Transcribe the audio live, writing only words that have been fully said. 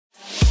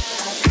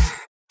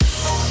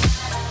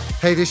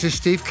Hey, this is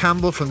Steve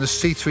Campbell from the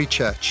C3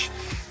 Church.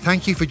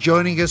 Thank you for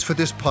joining us for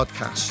this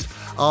podcast.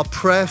 Our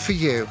prayer for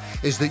you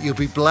is that you'll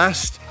be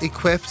blessed,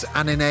 equipped,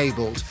 and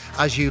enabled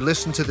as you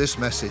listen to this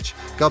message.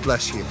 God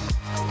bless you.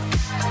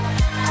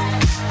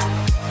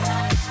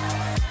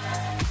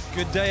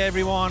 Good day,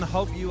 everyone.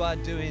 Hope you are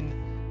doing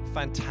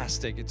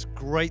fantastic. It's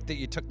great that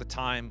you took the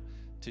time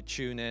to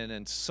tune in,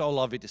 and so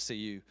lovely to see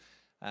you.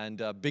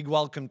 And a big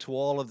welcome to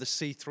all of the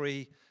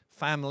C3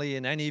 family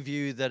and any of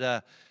you that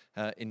are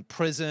in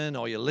prison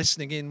or you're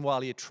listening in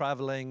while you're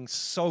traveling.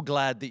 So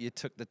glad that you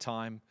took the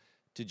time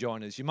to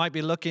join us. You might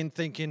be looking,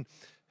 thinking,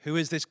 who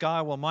is this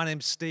guy? Well, my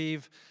name's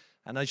Steve,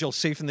 and as you'll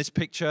see from this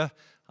picture,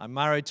 I'm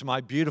married to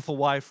my beautiful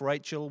wife,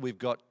 Rachel. We've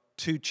got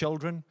 2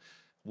 children.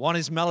 One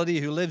is Melody,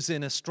 who lives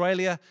in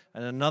Australia,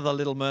 and another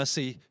little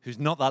Mercy, who's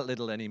not that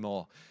little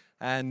anymore.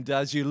 And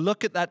as you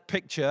look at that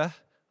picture,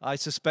 I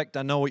suspect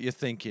I know what you're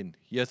thinking.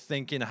 You're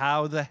thinking,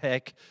 how the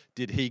heck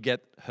did he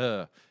get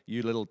her,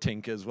 you little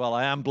tinkers? Well,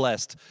 I am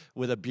blessed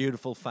with a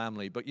beautiful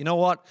family. But you know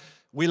what?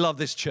 We love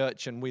this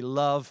church, and we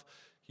love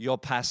your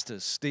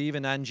pastors. Steve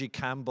and Angie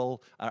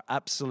Campbell are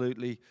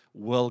absolutely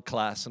world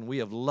class, and we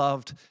have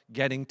loved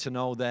getting to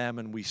know them,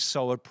 and we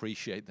so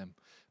appreciate them.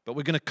 But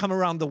we're going to come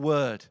around the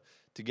Word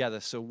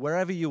together. So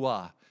wherever you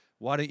are,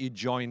 why don't you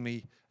join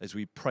me as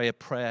we pray a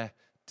prayer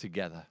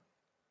together?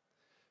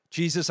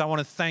 Jesus, I want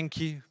to thank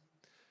you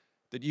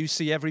that you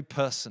see every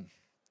person.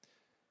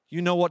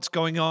 You know what's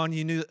going on.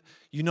 You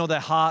know their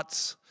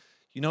hearts.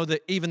 You know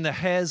that even the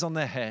hairs on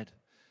their head.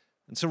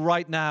 And so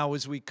right now,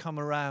 as we come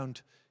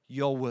around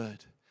your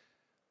word,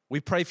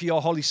 we pray for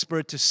your Holy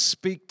Spirit to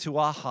speak to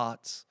our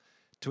hearts,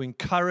 to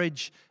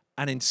encourage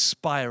and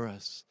inspire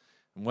us.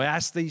 And we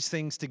ask these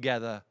things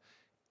together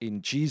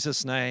in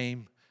Jesus'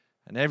 name.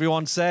 And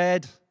everyone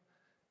said,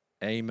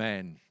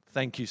 amen.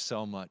 Thank you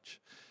so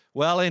much.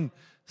 Well, in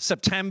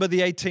September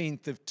the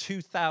 18th of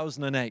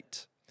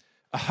 2008,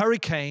 a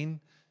hurricane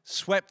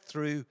swept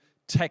through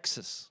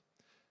Texas.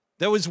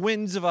 There was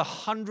winds of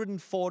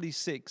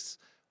 146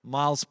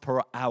 miles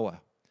per hour.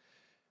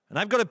 And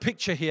I've got a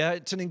picture here.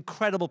 It's an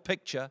incredible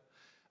picture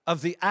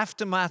of the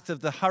aftermath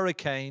of the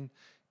hurricane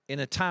in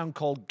a town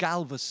called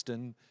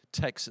Galveston,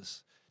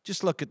 Texas.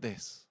 Just look at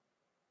this.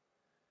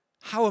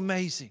 How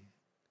amazing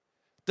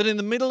that in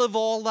the middle of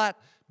all that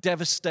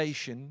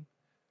devastation,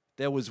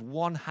 there was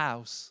one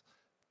house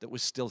that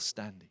was still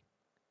standing.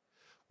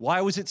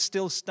 Why was it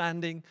still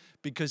standing?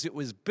 Because it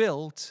was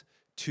built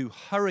to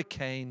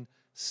hurricane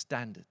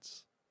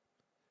standards.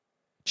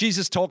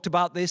 Jesus talked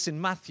about this in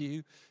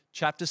Matthew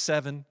chapter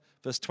 7,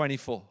 verse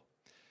 24.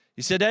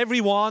 He said,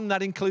 everyone,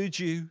 that includes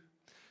you,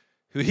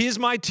 who hears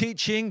my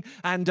teaching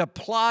and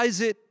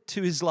applies it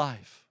to his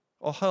life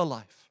or her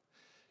life,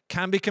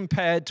 can be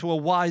compared to a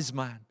wise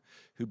man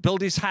who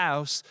built his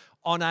house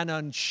on an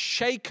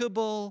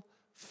unshakable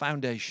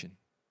foundation.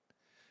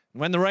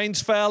 When the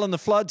rains fell and the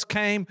floods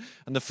came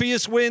and the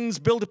fierce winds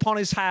built upon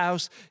his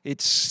house, it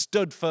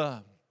stood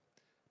firm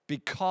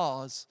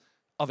because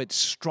of its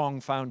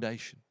strong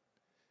foundation.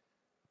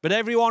 But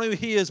everyone who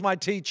hears my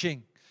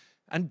teaching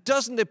and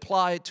doesn't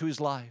apply it to his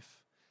life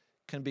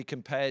can be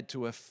compared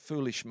to a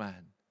foolish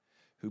man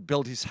who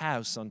built his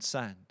house on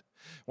sand.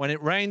 When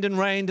it rained and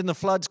rained and the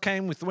floods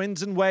came with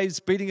winds and waves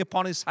beating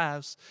upon his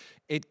house,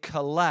 it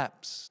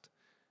collapsed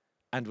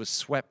and was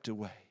swept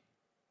away.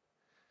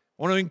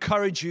 I want to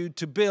encourage you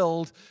to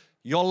build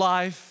your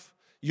life,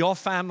 your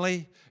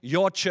family,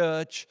 your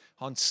church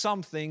on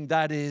something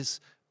that is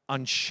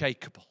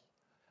unshakable.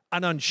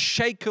 An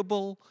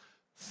unshakable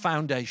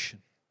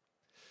foundation.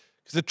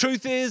 Because the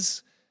truth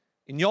is,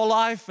 in your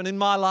life and in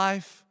my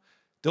life,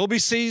 there'll be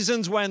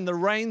seasons when the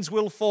rains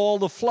will fall,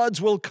 the floods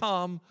will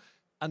come,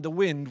 and the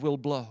wind will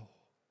blow.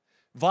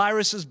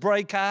 Viruses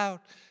break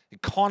out,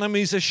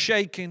 economies are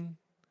shaking.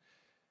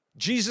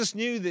 Jesus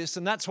knew this,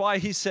 and that's why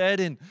he said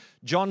in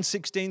John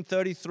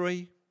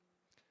 16:33,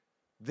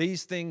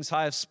 these things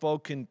I have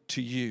spoken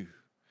to you,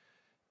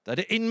 that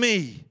in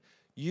me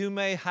you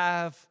may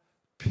have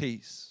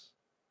peace.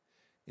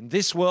 In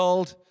this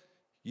world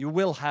you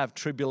will have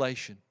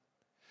tribulation,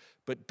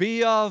 but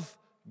be of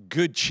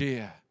good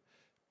cheer,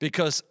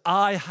 because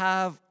I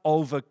have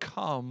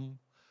overcome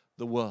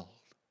the world.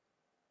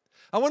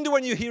 I wonder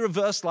when you hear a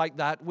verse like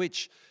that,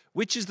 which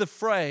is the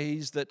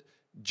phrase that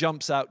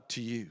jumps out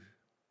to you?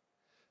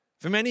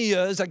 For many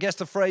years, I guess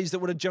the phrase that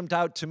would have jumped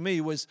out to me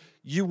was,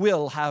 you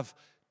will have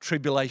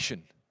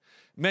tribulation.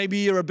 Maybe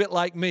you're a bit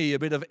like me, a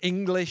bit of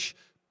English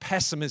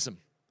pessimism.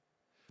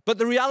 But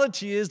the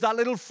reality is that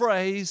little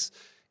phrase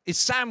is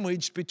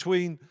sandwiched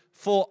between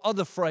 4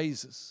 other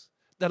phrases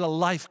that are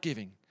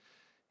life-giving.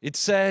 It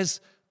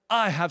says,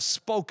 I have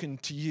spoken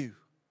to you.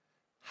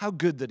 How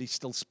good that he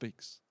still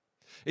speaks.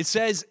 It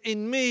says,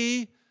 in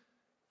me,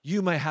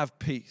 you may have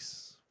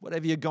peace.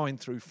 Whatever you're going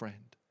through, friend.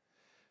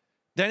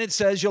 Then it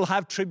says you'll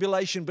have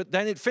tribulation, but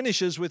then it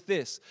finishes with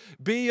this.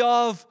 Be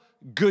of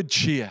good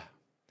cheer,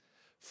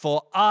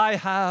 for I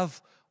have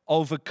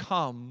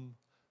overcome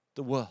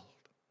the world.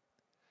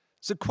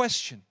 It's a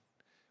question.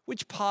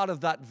 Which part of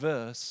that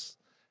verse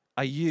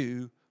are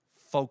you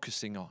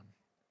focusing on?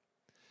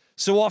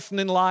 So often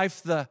in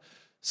life, the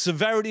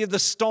severity of the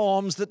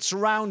storms that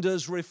surround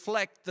us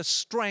reflect the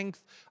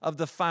strength of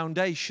the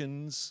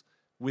foundations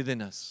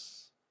within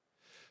us.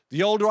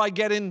 The older I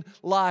get in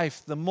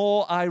life, the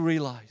more I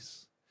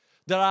realize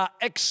that our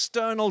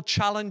external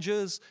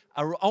challenges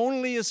are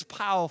only as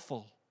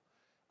powerful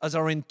as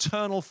our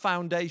internal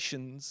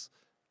foundations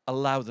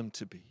allow them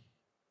to be.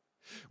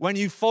 When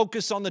you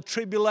focus on the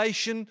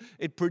tribulation,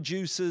 it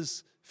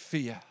produces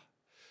fear.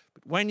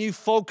 But when you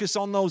focus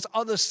on those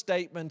other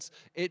statements,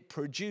 it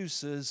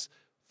produces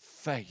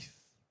faith.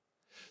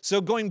 So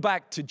going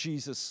back to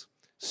Jesus'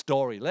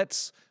 story,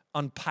 let's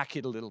unpack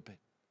it a little bit.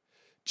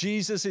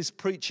 Jesus is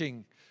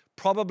preaching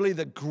probably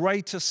the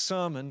greatest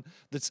sermon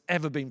that's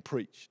ever been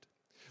preached.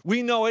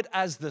 We know it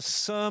as the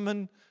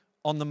Sermon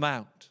on the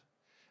Mount.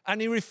 And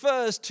he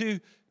refers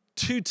to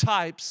two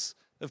types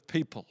of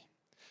people.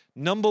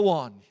 Number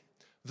one,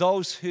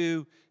 those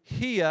who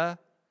hear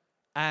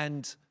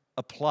and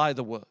apply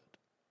the word.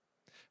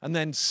 And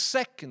then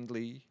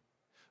secondly,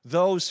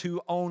 those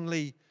who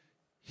only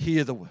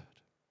hear the word.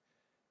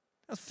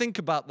 Now think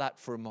about that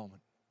for a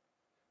moment.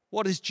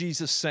 What is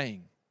Jesus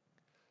saying?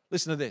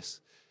 Listen to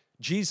this.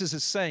 Jesus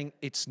is saying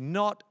it's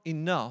not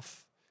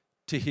enough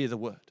to hear the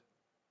word.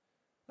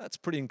 That's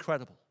pretty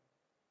incredible.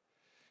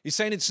 He's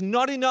saying it's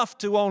not enough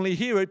to only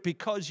hear it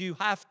because you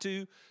have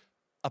to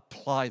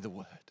apply the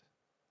word.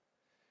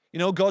 You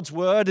know, God's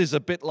word is a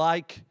bit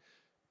like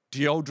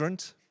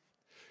deodorant.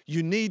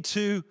 You need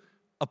to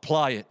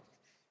apply it.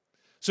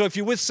 So if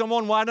you're with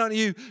someone, why don't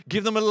you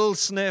give them a little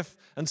sniff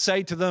and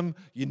say to them,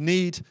 you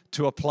need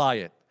to apply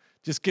it.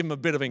 Just give them a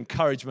bit of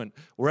encouragement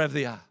wherever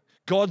they are.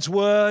 God's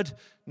word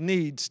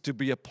needs to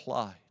be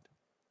applied.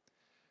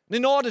 And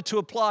in order to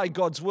apply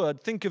God's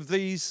word, think of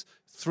these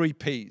 3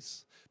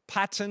 P's: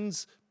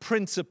 patterns,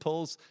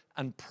 principles,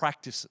 and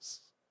practices.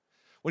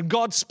 When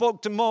God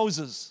spoke to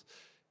Moses,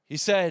 he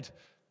said,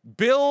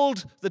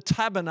 build the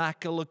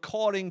tabernacle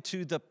according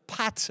to the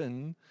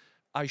pattern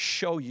I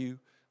show you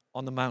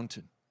on the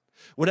mountain.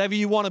 Whatever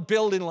you want to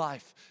build in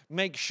life,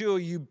 make sure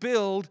you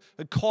build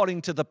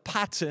according to the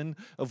pattern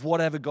of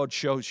whatever God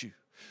shows you.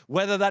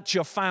 Whether that's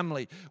your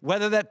family,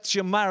 whether that's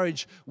your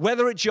marriage,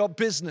 whether it's your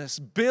business,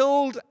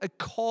 build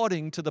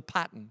according to the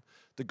pattern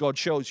that God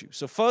shows you.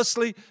 So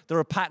firstly, there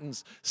are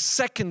patterns.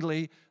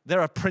 Secondly,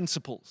 there are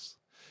principles.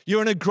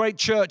 You're in a great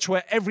church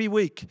where every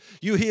week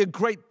you hear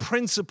great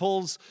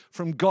principles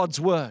from God's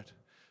word.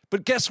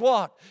 But guess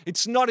what?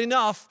 It's not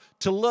enough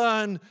to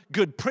learn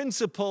good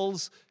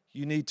principles.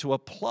 You need to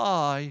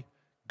apply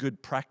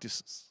good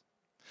practices.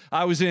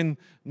 I was in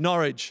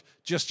Norwich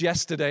just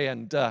yesterday,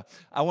 and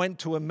I went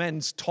to a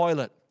men's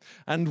toilet.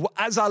 And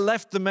as I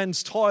left the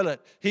men's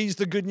toilet, here's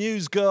the good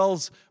news,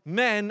 girls.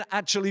 Men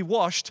actually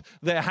washed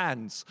their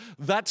hands.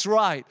 That's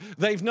right.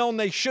 They've known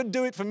they should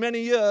do it for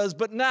many years,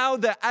 but now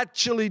they're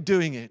actually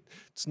doing it.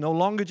 It's no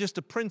longer just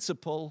a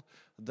principle.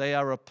 They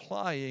are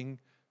applying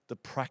the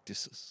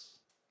practices.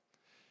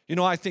 You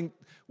know, I think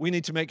we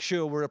need to make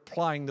sure we're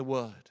applying the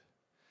word.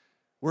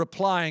 We're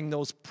applying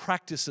those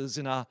practices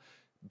in our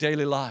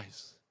daily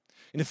lives.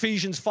 In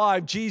Ephesians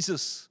 5,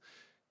 Jesus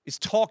is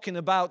talking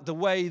about the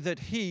way that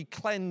he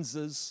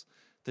cleanses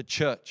the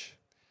church.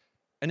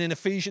 And in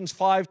Ephesians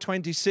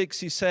 5:26,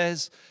 he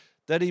says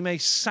that he may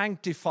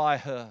sanctify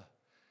her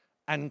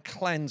and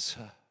cleanse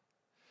her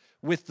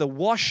with the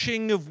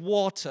washing of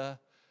water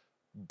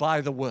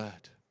by the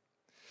word.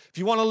 If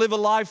you want to live a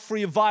life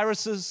free of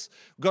viruses,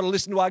 you've got to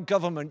listen to our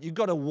government. You've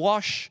got to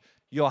wash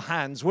your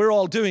hands. We're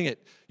all doing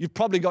it. You've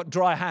probably got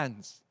dry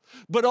hands.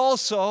 But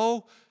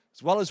also,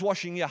 as well as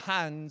washing your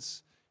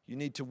hands, you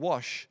need to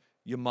wash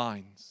your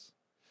minds.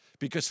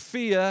 Because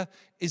fear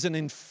is an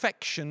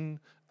infection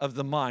of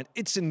the mind.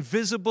 It's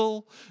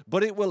invisible,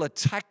 but it will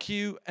attack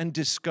you and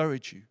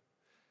discourage you.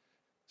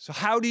 So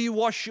how do you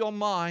wash your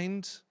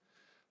mind?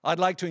 I'd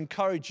like to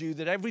encourage you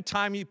that every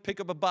time you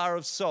pick up a bar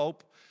of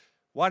soap,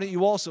 why don't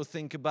you also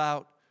think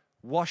about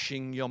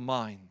washing your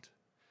mind?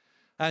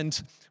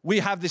 And we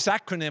have this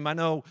acronym. I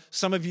know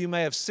some of you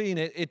may have seen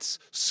it. It's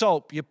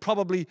SOAP. You're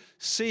probably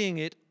seeing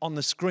it on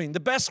the screen. The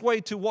best way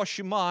to wash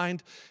your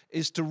mind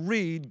is to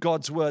read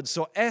God's word.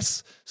 So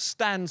S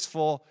stands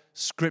for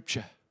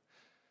Scripture.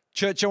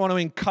 Church, I want to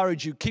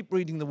encourage you, keep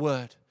reading the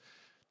word.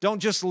 Don't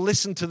just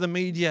listen to the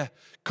media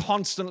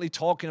constantly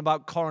talking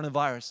about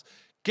coronavirus.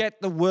 Get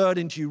the word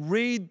into you.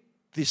 Read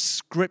this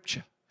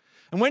Scripture.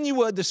 And when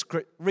you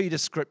read a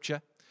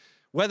Scripture,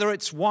 whether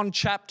it's 1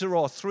 chapter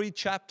or 3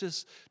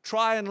 chapters,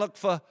 try and look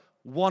for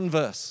one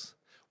verse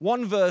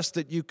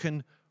that you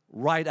can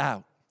write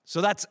out.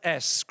 So that's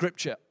S,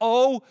 Scripture.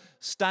 O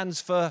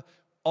stands for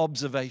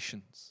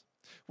observations.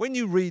 When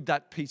you read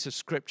that piece of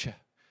Scripture,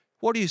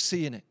 what do you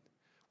see in it?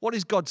 What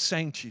is God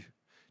saying to you?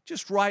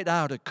 Just write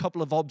out a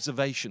couple of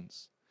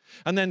observations.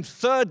 And then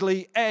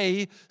thirdly,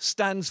 A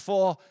stands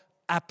for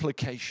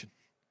application.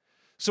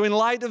 So in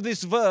light of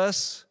this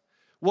verse,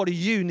 what do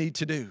you need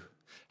to do?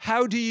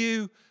 How do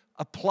you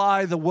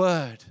apply the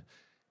word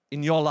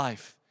in your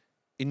life,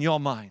 in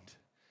your mind?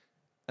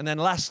 And then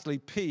lastly,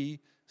 P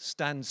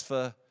stands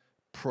for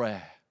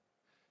prayer.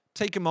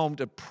 Take a moment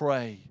to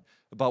pray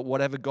about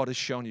whatever God has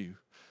shown you.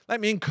 Let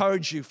me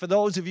encourage you, for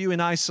those of you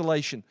in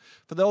isolation,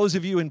 for those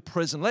of you in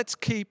prison, let's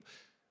keep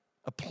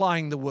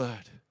applying the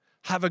word.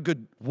 Have a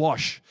good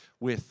wash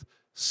with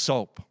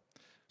soap.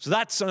 So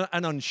that's an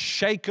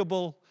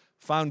unshakable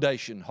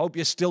foundation. Hope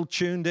you're still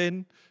tuned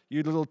in,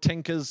 you little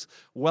tinkers.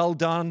 Well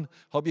done.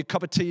 Hope your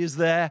cup of tea is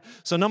there.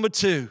 So number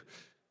 2,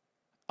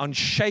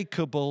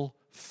 unshakable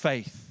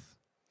faith.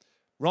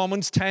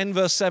 Romans 10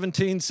 verse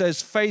 17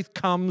 says, faith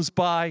comes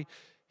by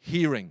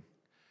hearing,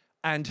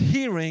 and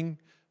hearing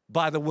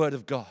by the word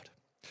of God.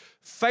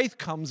 Faith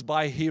comes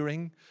by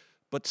hearing,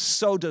 but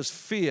so does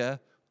fear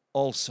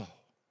also.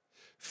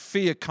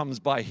 Fear comes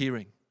by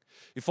hearing.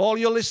 If all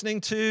you're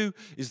listening to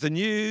is the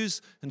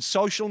news and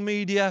social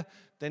media,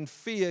 then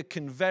fear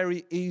can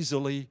very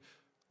easily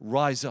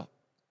rise up.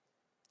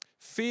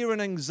 Fear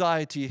and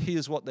anxiety,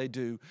 here's what they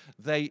do.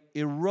 They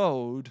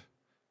erode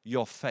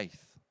your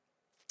faith.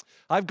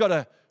 I've got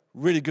a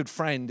really good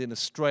friend in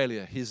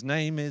Australia. His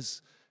name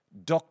is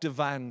Dr.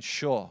 Van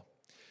Shaw.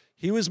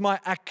 He was my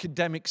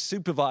academic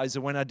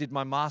supervisor when I did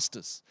my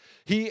master's.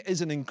 He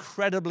is an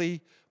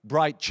incredibly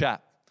bright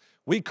chap.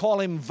 We call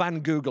him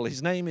Van Google.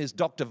 His name is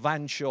Dr.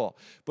 Van Shaw,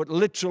 but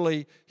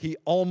literally he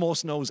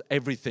almost knows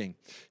everything.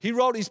 He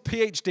wrote his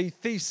PhD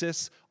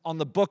thesis on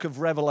the book of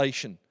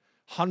Revelation,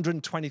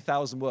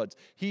 120,000 words.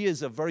 He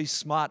is a very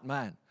smart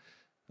man.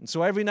 And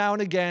so every now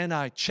and again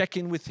I check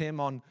in with him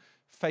on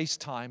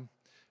FaceTime,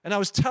 and I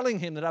was telling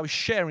him that I was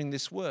sharing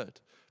this word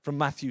from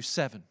Matthew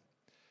 7.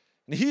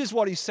 And here's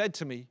what he said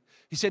to me.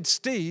 He said,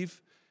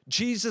 Steve,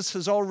 Jesus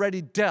has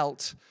already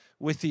dealt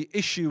with the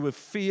issue of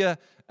fear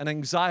and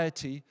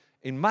anxiety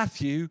in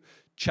Matthew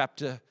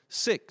chapter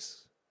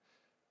 6.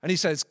 And he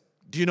says,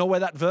 do you know where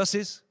that verse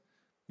is?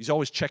 He's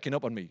always checking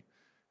up on me.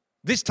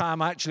 This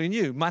time I actually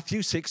knew.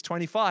 Matthew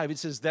 6:25. It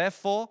says,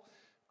 therefore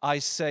I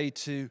say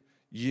to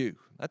you.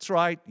 That's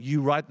right,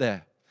 you right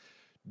there.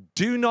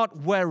 Do not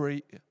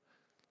worry. Let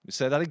me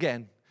say that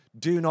again.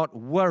 Do not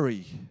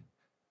worry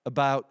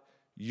about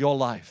your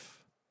life.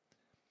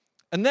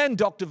 And then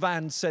Dr.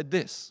 Van said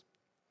this.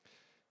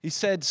 He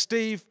said,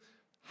 Steve,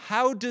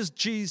 how does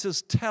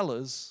Jesus tell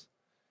us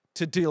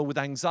to deal with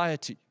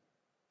anxiety?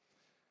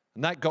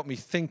 And that got me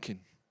thinking.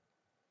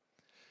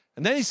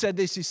 And then he said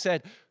this. He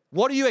said,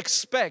 what do you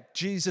expect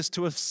Jesus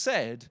to have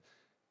said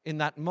in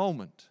that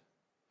moment?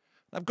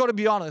 I've got to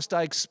be honest,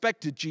 I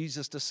expected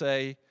Jesus to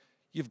say,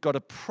 you've got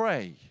to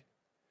pray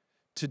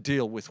to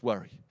deal with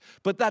worry.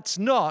 But that's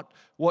not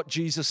what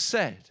Jesus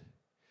said.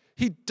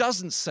 He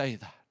doesn't say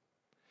that.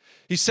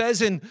 He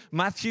says in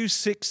Matthew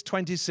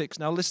 6:26,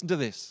 now listen to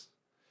this.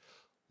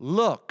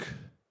 Look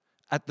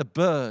at the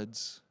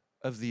birds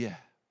of the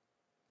air.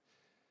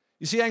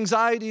 You see,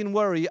 anxiety and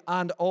worry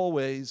aren't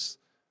always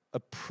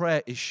a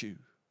prayer issue.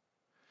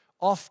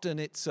 Often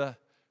it's a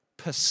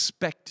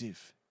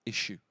perspective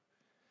issue.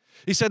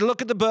 He said,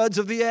 look at the birds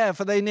of the air,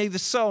 for they neither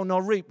sow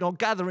nor reap nor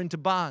gather into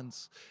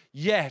barns,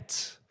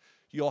 yet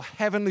your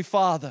heavenly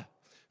Father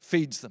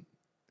feeds them.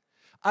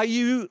 Are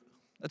you,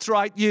 that's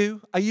right,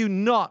 are you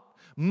not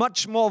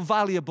much more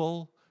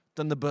valuable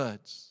than the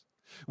birds?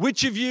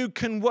 Which of you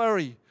can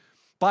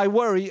by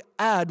worry,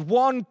 add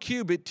 1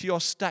 cubit to your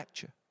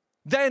stature?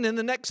 Then in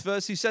the next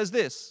verse, he says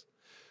this,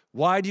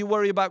 why do you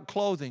worry about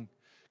clothing?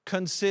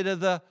 Consider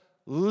the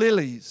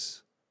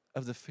lilies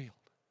of the field.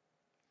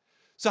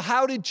 So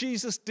how did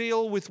Jesus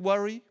deal with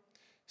worry? He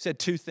said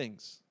 2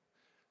 things.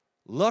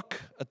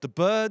 Look at the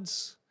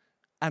birds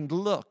and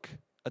look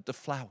at the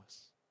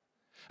flowers.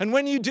 And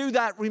when you do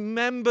that,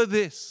 remember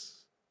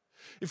this.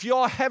 If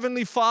your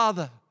heavenly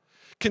Father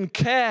can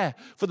care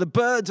for the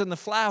birds and the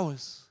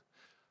flowers,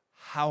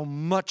 how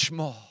much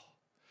more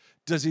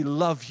does he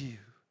love you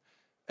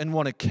and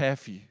want to care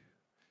for you?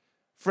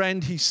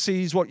 Friend, he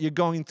sees what you're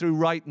going through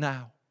right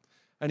now,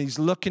 and he's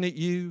looking at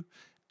you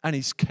and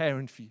he's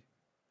caring for you.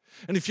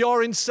 And if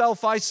you're in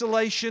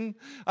self-isolation,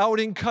 I would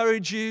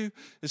encourage you,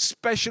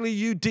 especially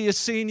you dear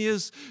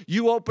seniors,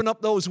 you open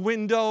up those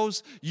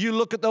windows, you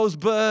look at those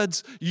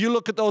birds, you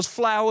look at those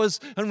flowers,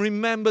 and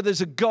remember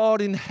there's a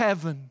God in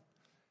heaven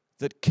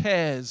that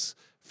cares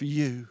for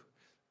you,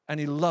 and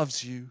he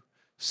loves you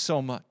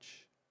so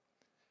much.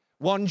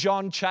 1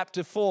 John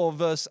chapter 4,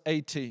 verse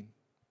 18.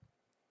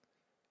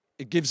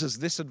 It gives us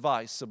this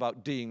advice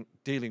about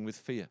dealing with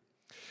fear.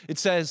 It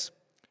says,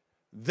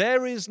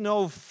 there is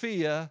no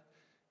fear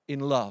in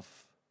love,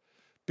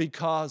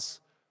 because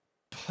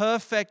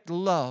perfect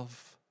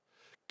love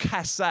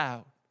casts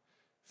out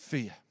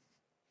fear.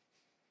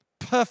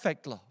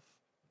 Perfect love.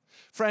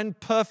 Friend,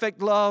 perfect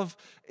love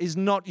is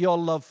not your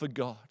love for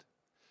God.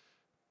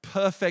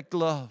 Perfect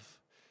love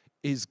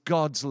is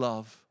God's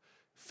love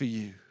for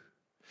you.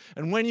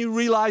 And when you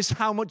realize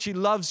how much he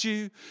loves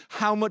you,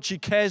 how much he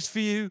cares for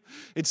you,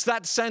 it's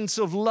that sense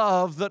of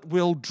love that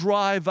will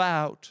drive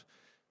out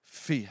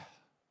fear.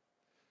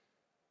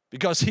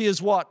 Because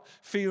here's what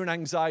fear and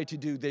anxiety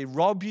do. They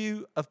rob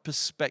you of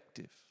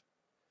perspective.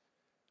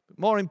 But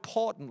more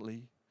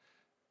importantly,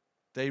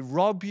 they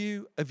rob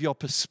you of your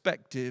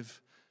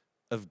perspective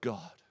of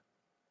God.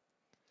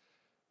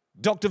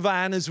 Dr.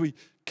 Van, as we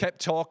kept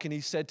talking,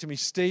 he said to me,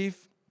 Steve,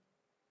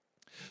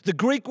 The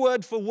Greek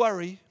word for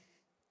worry,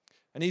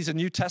 and he's a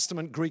New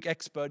Testament Greek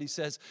expert, he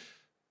says,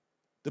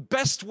 the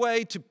best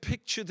way to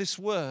picture this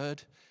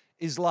word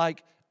is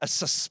like a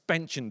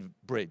suspension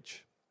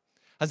bridge.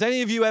 Has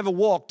any of you ever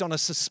walked on a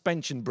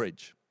suspension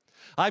bridge?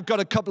 I've got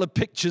a couple of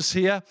pictures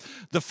here.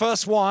 The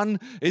first one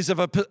is of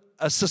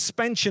a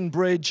suspension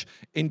bridge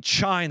in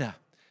China.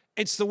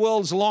 It's the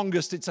world's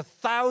longest. It's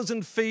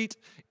 1,000 feet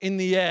in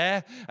the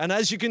air. And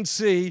as you can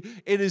see,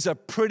 it is a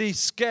pretty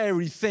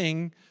scary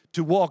thing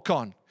to walk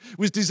on. It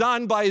was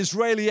designed by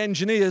Israeli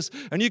engineers,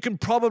 and you can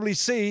probably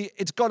see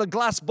it's got a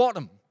glass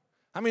bottom.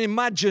 I mean,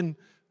 imagine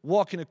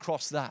walking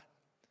across that.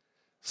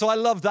 So I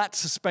love that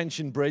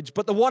suspension bridge.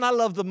 But the one I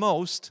love the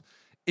most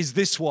is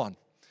this one.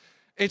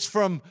 It's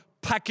from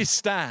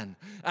Pakistan,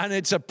 and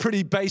it's a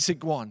pretty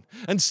basic one.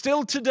 And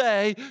still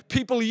today,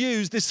 people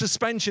use this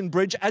suspension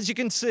bridge, as you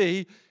can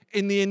see,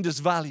 in the Indus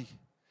Valley.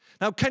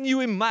 Now, can you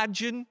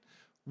imagine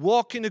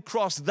walking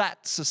across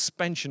that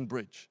suspension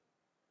bridge?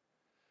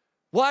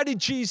 Why did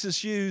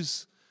Jesus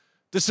use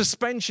the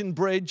suspension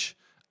bridge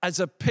as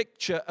a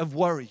picture of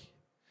worry?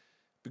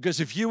 Because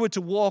if you were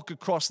to walk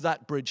across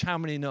that bridge, how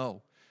many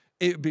know?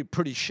 It would be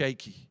pretty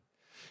shaky.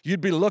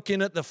 You'd be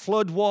looking at the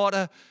flood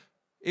water.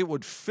 It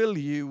would fill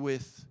you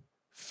with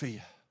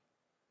fear.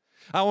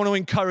 I want to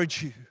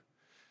encourage you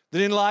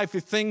that in life,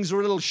 if things are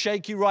a little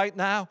shaky right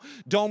now,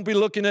 don't be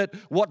looking at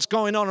what's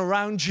going on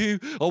around you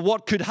or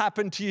what could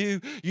happen to you.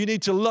 You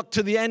need to look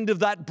to the end of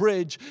that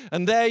bridge,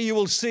 and there you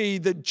will see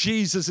that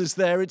Jesus is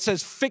there. It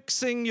says,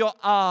 fixing your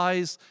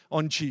eyes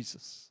on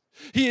Jesus.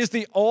 He is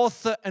the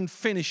author and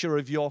finisher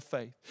of your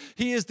faith.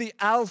 He is the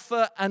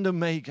Alpha and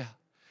Omega,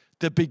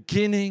 the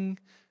beginning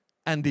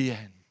and the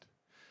end.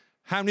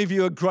 How many of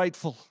you are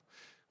grateful?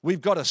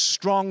 We've got a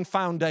strong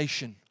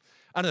foundation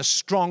and a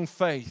strong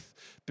faith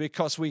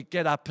because we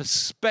get our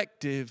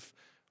perspective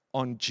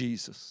on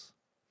Jesus.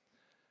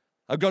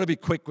 I've got to be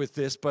quick with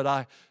this, but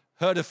I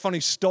heard a funny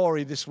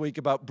story this week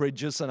about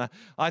bridges, and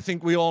I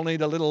think we all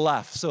need a little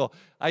laugh. So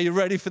are you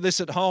ready for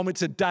this at home?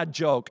 It's a dad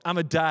joke. I'm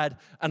a dad,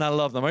 and I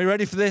love them. Are you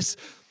ready for this?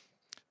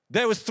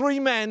 There were 3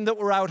 men that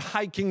were out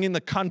hiking in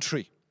the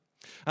country,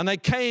 and they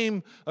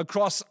came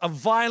across a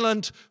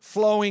violent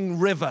flowing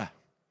river.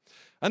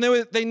 And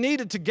they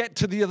needed to get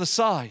to the other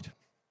side.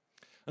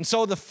 And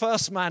so the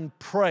first man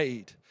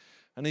prayed.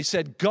 And he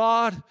said,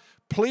 God,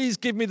 please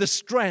give me the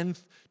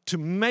strength to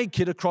make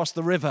it across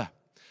the river.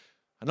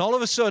 And all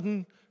of a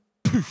sudden,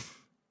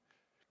 poof,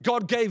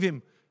 God gave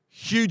him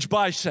huge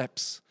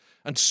biceps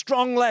and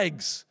strong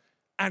legs.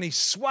 And he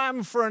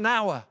swam for an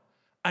hour.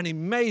 And he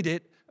made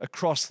it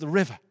across the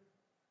river.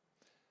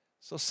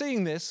 So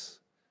seeing this,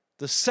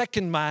 the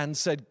second man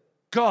said,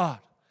 God,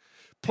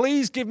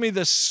 please give me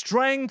the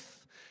strength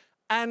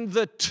and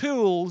the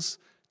tools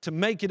to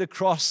make it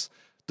across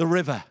the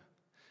river.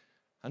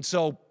 And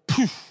so,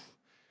 poof,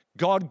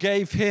 God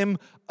gave him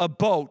a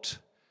boat,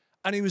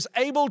 and he was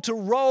able to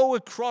row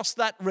across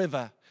that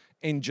river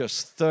in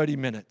just 30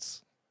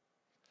 minutes.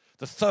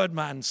 The third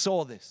man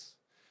saw this,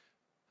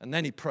 and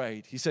then he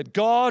prayed. He said,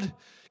 God,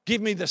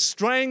 give me the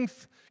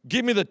strength,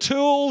 give me the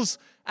tools,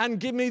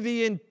 and give me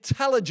the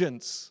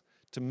intelligence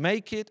to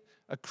make it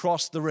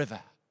across the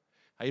river.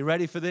 Are you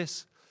ready for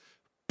this?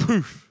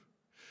 Poof.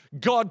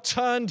 God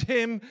turned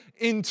him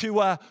into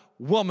a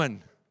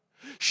woman.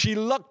 She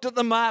looked at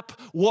the map,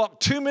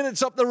 walked 2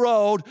 minutes up the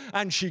road,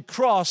 and she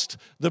crossed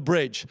the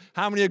bridge.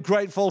 How many are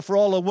grateful for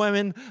all the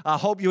women? I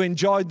hope you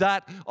enjoyed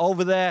that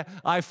over there.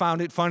 I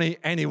found it funny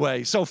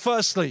anyway. So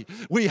firstly,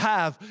 we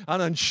have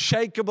an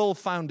unshakable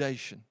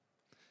foundation.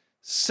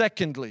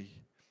 Secondly,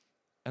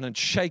 an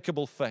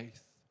unshakable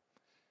faith.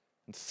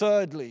 And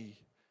thirdly,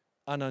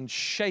 an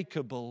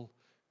unshakable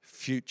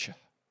future.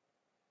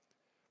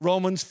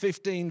 Romans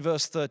 15,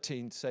 verse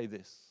 13 say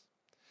this.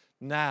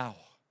 Now,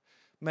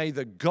 may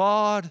the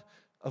God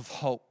of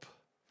hope,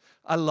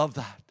 I love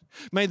that.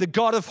 May the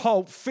God of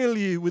hope fill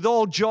you with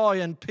all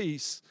joy and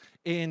peace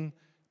in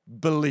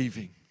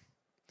believing.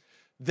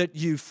 That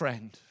you,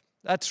 friend,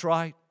 that's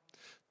right,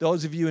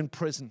 those of you in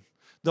prison,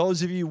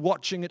 those of you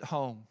watching at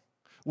home,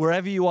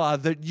 wherever you are,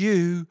 that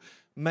you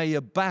may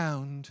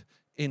abound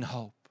in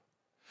hope.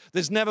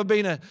 There's never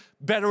been a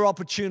better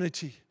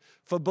opportunity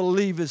for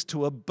believers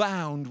to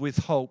abound with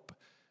hope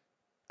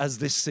as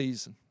this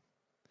season.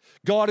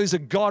 God is a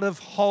God of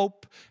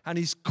hope, and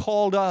He's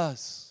called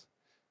us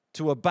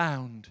to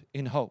abound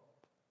in hope.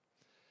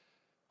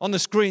 On the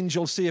screens,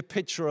 you'll see a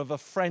picture of a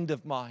friend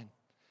of mine.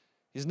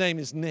 His name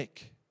is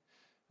Nick,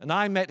 and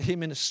I met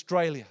him in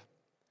Australia.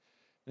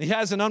 And he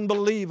has an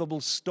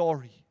unbelievable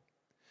story.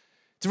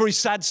 It's a very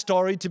sad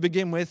story to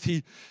begin with.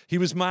 He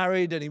was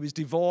married and he was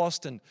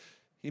divorced, and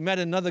he met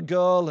another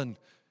girl, and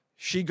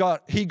he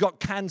got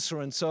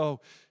cancer, and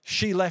so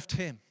she left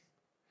him.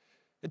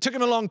 It took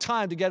him a long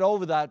time to get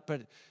over that,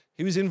 but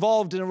he was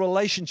involved in a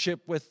relationship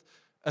with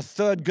a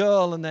third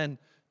girl, and then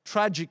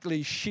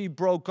tragically she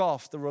broke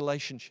off the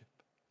relationship.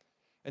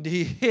 And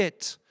he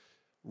hit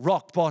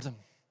rock bottom.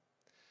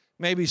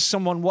 Maybe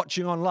someone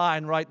watching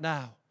online right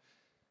now,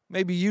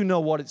 maybe you know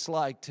what it's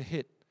like to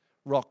hit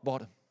rock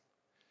bottom.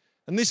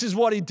 And this is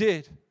what he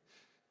did.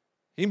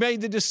 He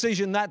made the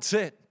decision, that's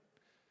it.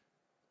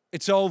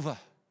 It's over.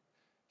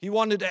 He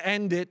wanted to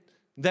end it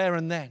there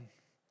and then.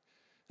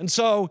 And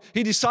so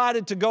he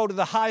decided to go to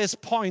the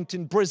highest point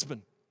in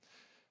Brisbane.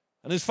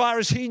 And as far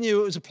as he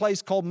knew, it was a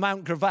place called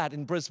Mount Gravatt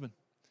in Brisbane.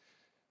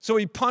 So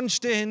he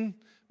punched in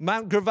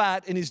Mount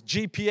Gravatt in his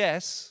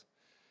GPS,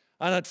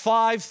 and at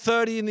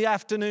 5:30 in the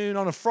afternoon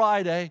on a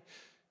Friday,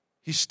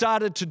 he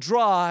started to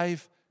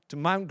drive to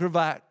Mount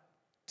Gravatt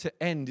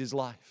to end his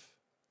life.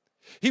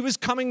 He was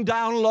coming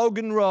down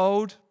Logan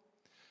Road,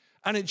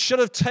 and it should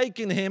have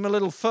taken him a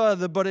little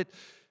further, but it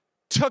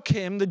took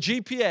him, the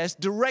GPS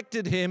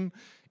directed him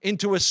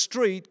into a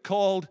street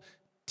called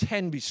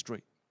Tenby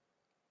Street.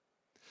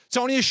 It's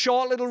only a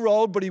short little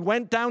road, but he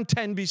went down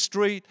Tenby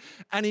Street,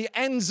 and he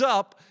ends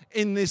up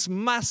in this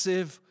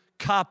massive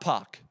car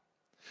park.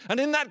 And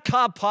in that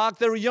car park,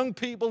 there are young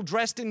people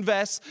dressed in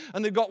vests,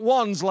 and they've got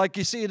wands like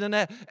you see at an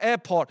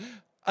airport,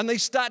 and they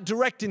start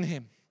directing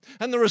him.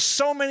 And there are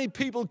so many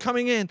people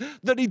coming in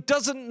that he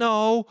doesn't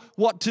know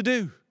what to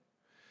do.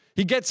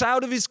 He gets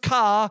out of his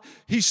car,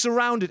 he's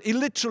surrounded. He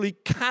literally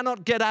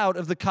cannot get out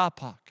of the car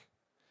park.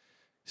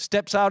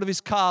 Steps out of his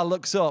car,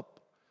 looks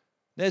up.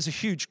 There's a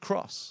huge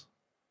cross.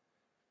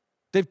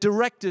 They've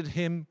directed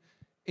him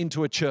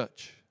into a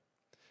church.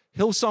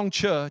 Hillsong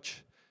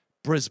Church,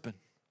 Brisbane.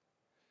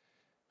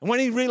 And when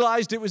he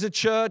realized it was a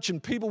church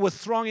and people were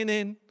thronging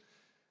in,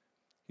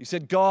 he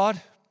said,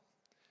 God,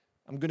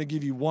 I'm going to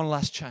give you one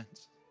last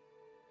chance.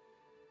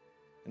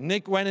 And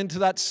Nick went into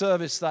that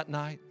service that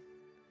night.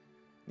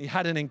 He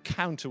had an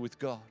encounter with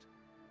God.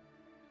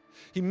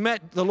 He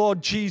met the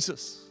Lord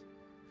Jesus,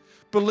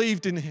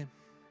 believed in him,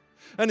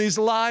 and his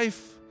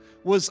life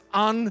was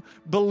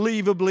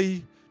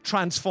unbelievably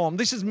transformed.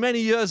 This is many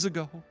years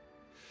ago.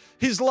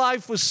 His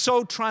life was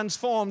so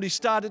transformed, he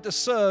started to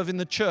serve in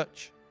the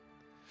church.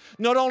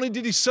 Not only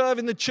did he serve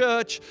in the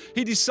church,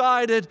 he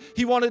decided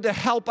he wanted to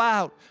help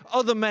out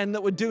other men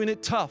that were doing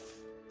it tough.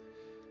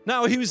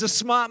 Now, he was a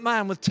smart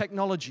man with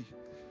technology.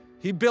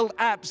 He built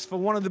apps for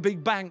one of the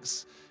big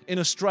banks in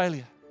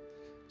Australia.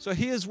 So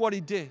here's what he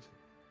did.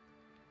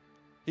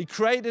 He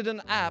created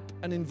an app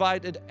and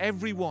invited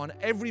everyone,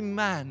 every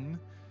man,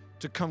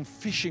 to come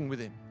fishing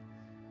with him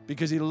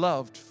because he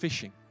loved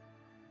fishing.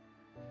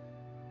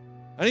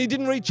 And he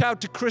didn't reach out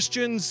to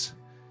Christians.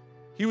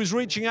 He was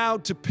reaching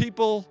out to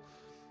people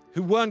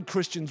who weren't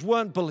Christians,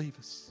 weren't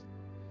believers.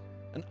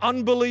 And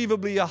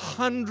unbelievably,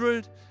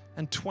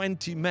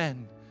 120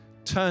 men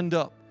turned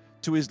up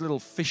to his little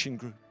fishing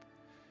group,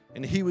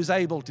 and he was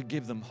able to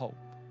give them hope.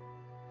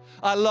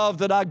 I love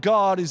that our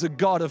God is a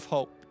God of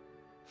hope.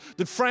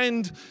 That,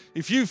 friend,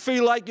 if you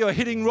feel like you're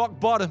hitting rock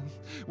bottom,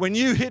 when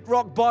you hit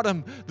rock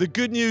bottom, the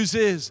good news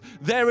is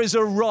there is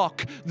a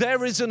rock,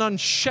 there is an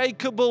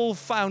unshakable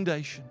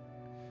foundation,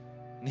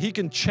 and he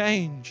can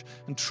change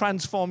and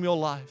transform your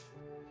life.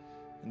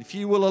 And if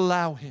you will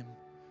allow him,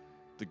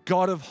 the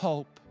God of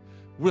hope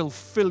will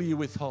fill you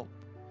with hope,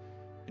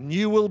 and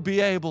you will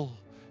be able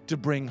to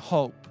bring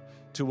hope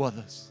to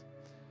others.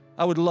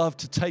 I would love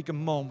to take a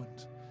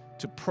moment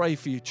to pray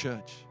for you,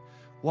 church.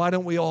 Why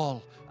don't we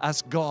all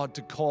ask God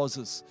to cause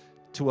us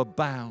to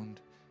abound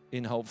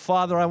in hope?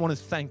 Father, I want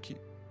to thank you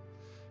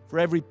for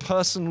every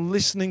person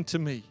listening to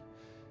me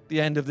at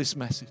the end of this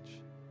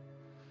message.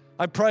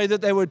 I pray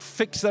that they would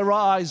fix their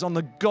eyes on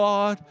the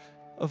God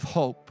of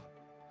hope,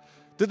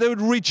 that they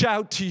would reach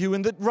out to you,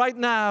 and that right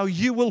now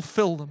you will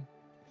fill them,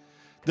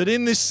 that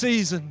in this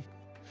season,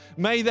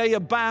 may they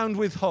abound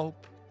with hope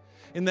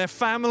in their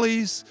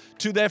families,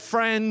 to their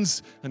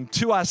friends, and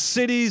to our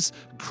cities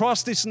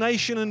across this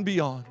nation and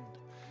beyond.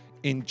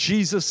 In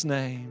Jesus'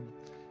 name,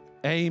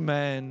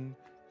 amen,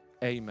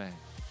 amen.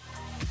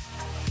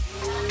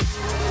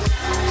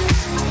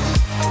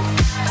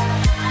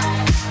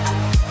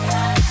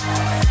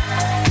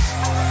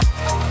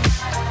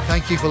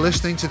 Thank you for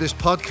listening to this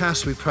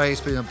podcast. We pray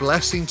it's been a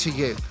blessing to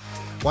you.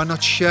 Why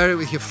not share it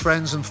with your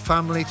friends and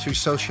family through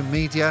social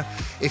media?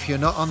 If you're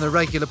not on the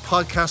regular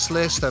podcast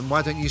list, then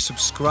why don't you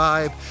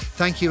subscribe?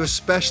 Thank you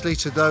especially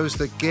to those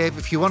that give.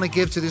 If you want to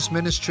give to this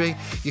ministry,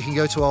 you can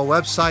go to our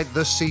website,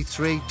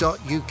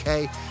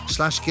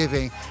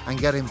 thec3.uk/giving, and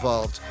get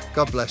involved.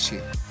 God bless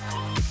you.